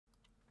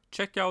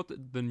Check out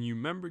the new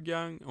member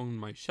gang on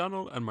my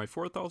channel and my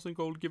 4000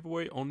 gold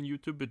giveaway on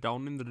YouTube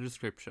down in the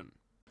description.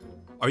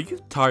 Are you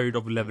tired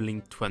of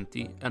leveling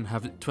 20 and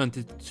have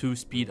 22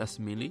 speed as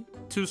melee?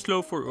 Too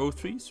slow for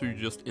O3 so you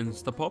just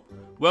insta-pop?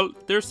 Well,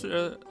 there's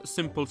a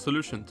simple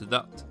solution to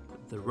that.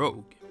 The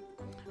Rogue.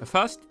 A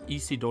fast,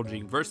 easy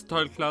dodging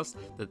versatile class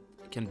that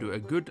can do a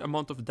good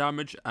amount of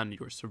damage and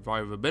your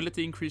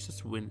survivability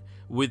increases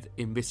with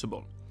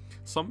Invisible.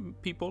 Some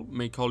people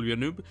may call you a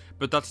noob,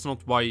 but that's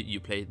not why you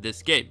play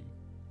this game.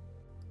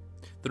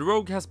 The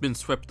Rogue has been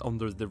swept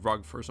under the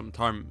rug for some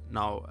time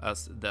now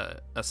as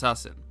the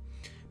assassin.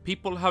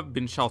 People have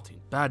been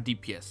shouting, bad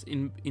DPS,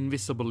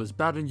 Invisible is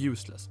bad and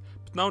useless,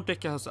 but now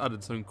Deca has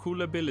added some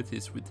cool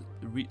abilities with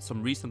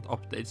some recent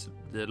updates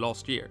the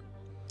last year.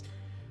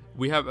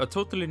 We have a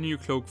totally new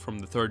cloak from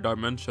the 3rd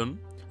dimension,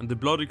 and the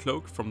bloody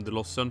cloak from the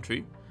Lost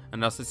Sentry,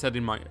 and as I said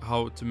in my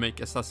how to make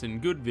assassin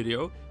good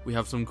video, we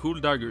have some cool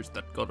daggers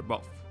that got a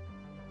buff.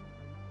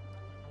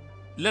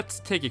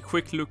 Let's take a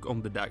quick look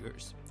on the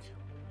daggers.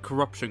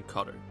 Corruption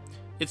Cutter.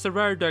 It's a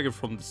rare dagger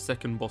from the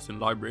 2nd boss in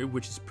library,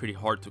 which is pretty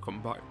hard to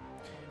come by.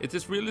 It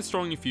is really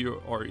strong if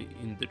you are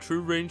in the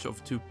true range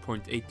of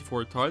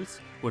 2.84 tiles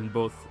when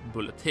both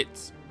bullet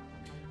hits,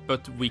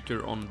 but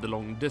weaker on the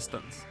long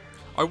distance.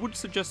 I would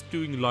suggest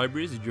doing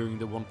libraries during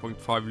the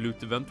 1.5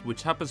 loot event,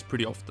 which happens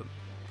pretty often.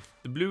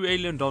 The blue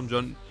alien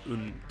dungeon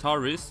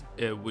Untaris,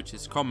 which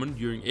is common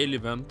during alien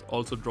event,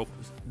 also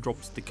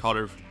drops the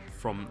color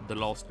from the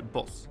last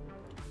boss.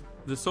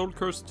 The Soul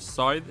Cursed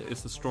Scythe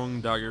is a strong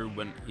dagger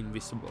when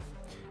invisible.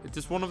 It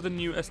is one of the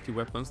new ST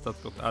weapons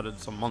that got added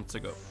some months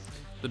ago.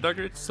 The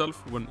dagger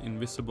itself when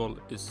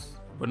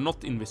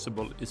not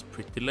invisible is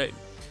pretty lame.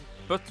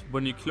 But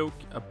when you cloak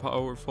a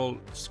powerful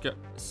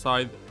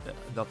scythe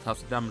that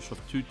has damage of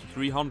 200 to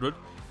 300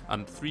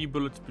 and 3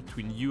 bullets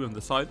between you and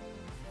the scythe,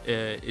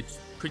 it's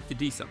pretty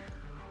decent.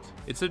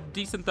 It's a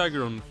decent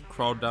dagger on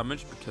crowd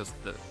damage because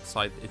the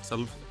scythe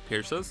itself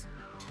pierces.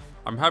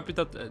 I'm happy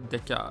that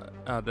Deca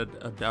added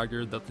a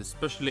dagger that is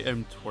specially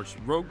aimed towards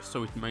rogue,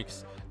 so it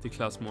makes the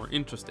class more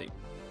interesting.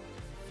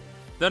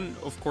 Then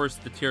of course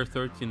the tier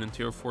 13 and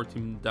tier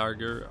 14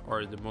 dagger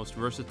are the most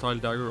versatile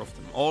dagger of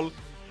them all.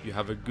 You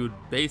have a good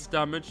base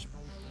damage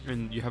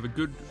and you have a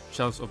good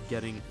chance of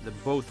getting them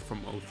both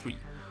from O3.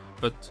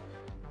 But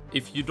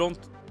if you don't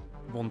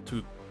want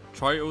to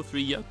try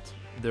O3 yet,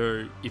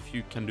 if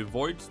you can do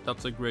voids,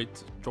 that's a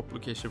great drop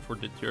location for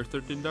the tier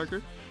 13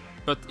 dagger.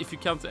 But if you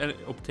can't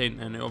obtain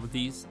any of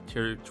these,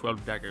 tier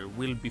 12 dagger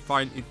will be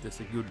fine. It is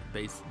a good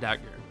base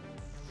dagger.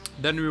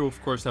 Then we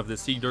of course have the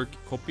Seadirk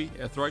copy,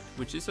 Aetheryte,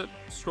 which is a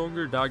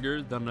stronger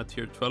dagger than a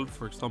tier 12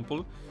 for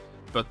example,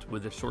 but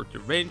with a shorter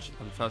range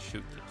and fast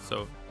shooting.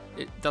 So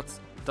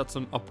that's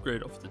an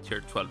upgrade of the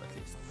tier 12 at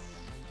least.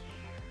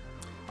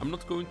 I'm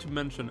not going to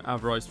mention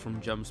Avarice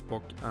from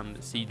Gemspock and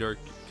Seadirk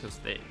because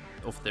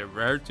of their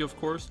rarity of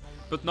course,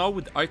 but now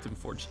with Item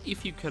Forge,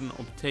 if you can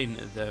obtain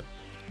the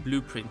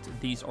blueprint,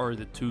 these are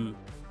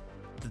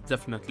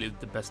definitely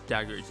the best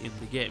daggers in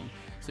the game.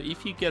 So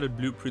if you get a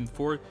blueprint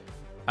for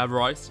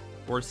Avarice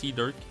or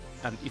Seadirk,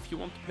 and if you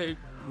want to play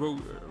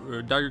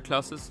dagger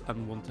classes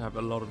and want to have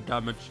a lot of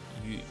damage,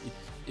 it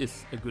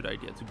is a good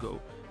idea to go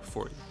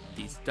for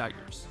these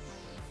daggers.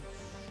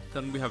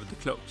 Then we have the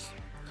cloaks.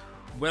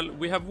 Well,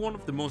 we have one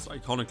of the most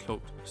iconic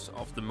cloaks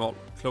of them all,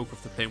 Cloak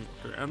of the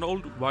Planewalker, an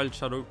old Wild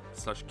Shadow /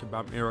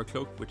 Kabam era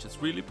cloak which is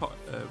really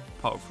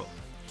powerful.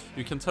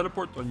 You can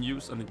teleport on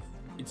use and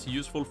it's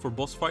useful for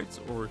boss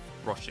fights or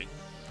rushing.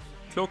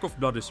 Cloak of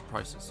Bloody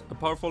Surprises, a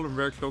powerful and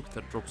rare cloak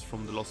that drops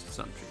from the Lost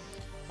Sentry.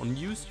 On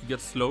use you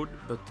get slowed,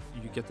 but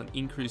you get an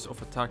increase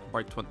of attack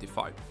by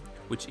 25,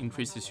 which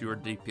increases your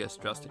DPS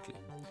drastically.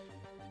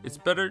 It's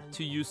better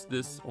to use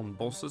this on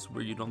bosses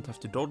where you don't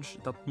have to dodge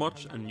that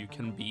much and you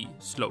can be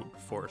slowed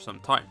for some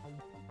time.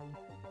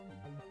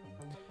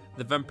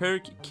 The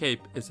Vampiric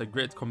Cape is a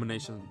great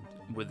combination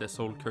with the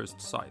Soul Cursed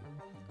Scythe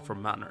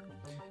from Manor.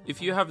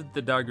 If you have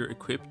the dagger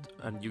equipped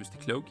and use the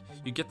cloak,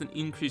 you get an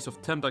increase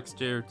of 10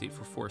 dexterity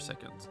for 4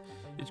 seconds.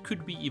 It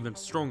could be even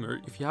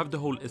stronger if you have the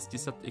whole SD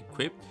set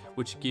equipped,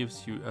 which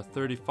gives you a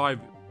 35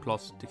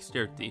 plus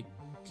dexterity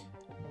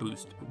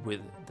boost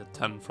with the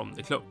 10 from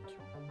the cloak.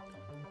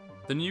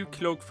 The new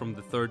cloak from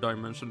the 3rd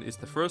dimension is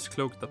the first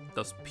cloak that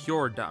does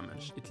pure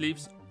damage. It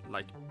leaves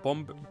like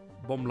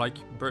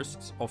bomb-like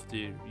bursts after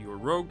your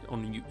rogue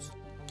on use.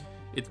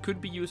 It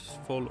could be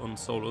useful on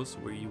solos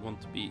where you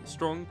want to be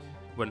strong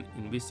when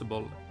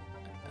invisible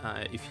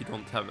if you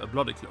don't have a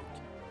bloody cloak.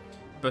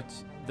 But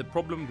the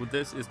problem with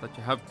this is that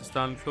you have to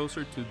stand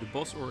closer to the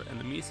boss or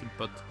enemies,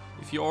 but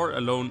if you are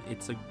alone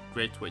it's a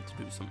great way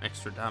to do some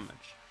extra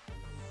damage.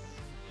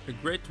 A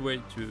great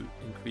way to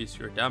increase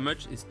your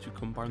damage is to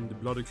combine the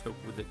bloody cloak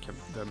with the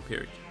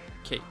vampiric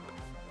cape.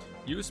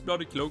 Use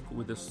bloody cloak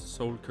with the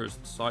soul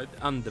cursed side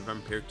and the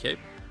vampire cape.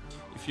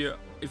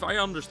 If I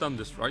understand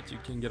this right, you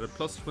can get a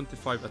plus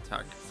 25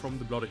 attack from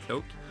the bloody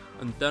cloak,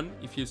 and then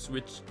if you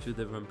switch to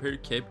the vampire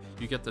cape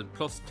you get a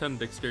plus 10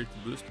 dexterity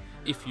boost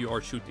if you are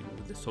shooting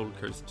with the soul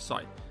cursed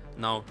side.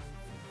 Now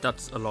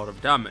that's a lot of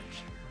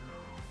damage.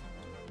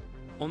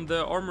 On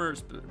the armor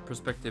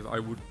perspective, I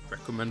would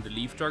recommend the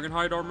Leaf Dragon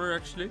Hide armor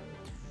actually.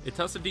 It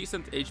has a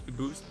decent HP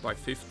boost by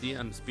 50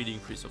 and a speed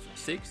increase of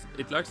 6.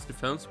 It lacks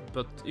defense,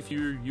 but if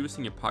you're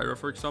using a Pyro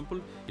for example,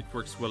 it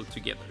works well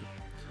together.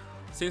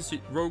 Since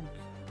Rogue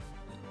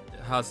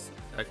has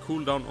a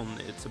cooldown on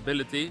its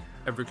ability,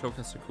 every cloak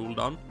has a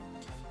cooldown,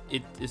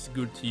 it is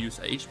good to use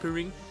a HP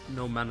ring,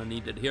 no mana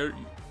needed here.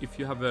 If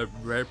you have a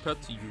rare pet,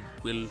 you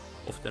will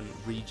often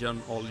regen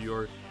all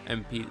your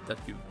MP that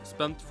you've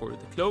spent for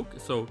the cloak,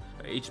 so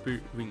a HP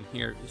ring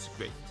here is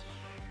great.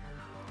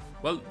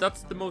 Well,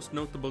 that's the most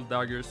notable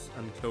daggers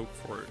and cloak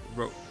for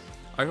Rogue.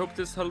 I hope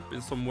this helped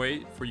in some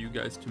way for you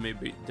guys to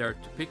maybe dare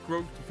to pick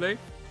Rogue to play.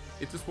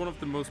 It is one of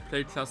the most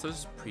played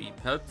classes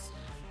pre-pets,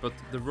 but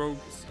the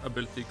Rogue's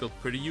ability got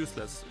pretty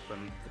useless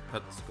when the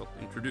pets got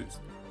introduced.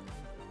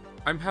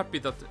 I'm happy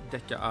that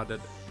Deca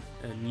added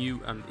new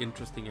and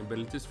interesting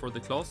abilities for the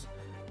class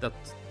that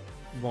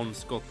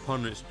once got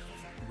punished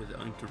with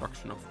the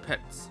introduction of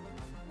pets.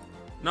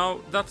 Now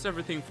that's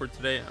everything for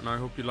today, and I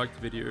hope you liked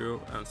the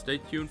video, and stay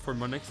tuned for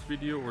my next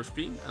video or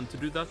stream, and to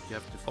do that you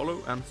have to follow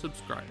and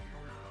subscribe.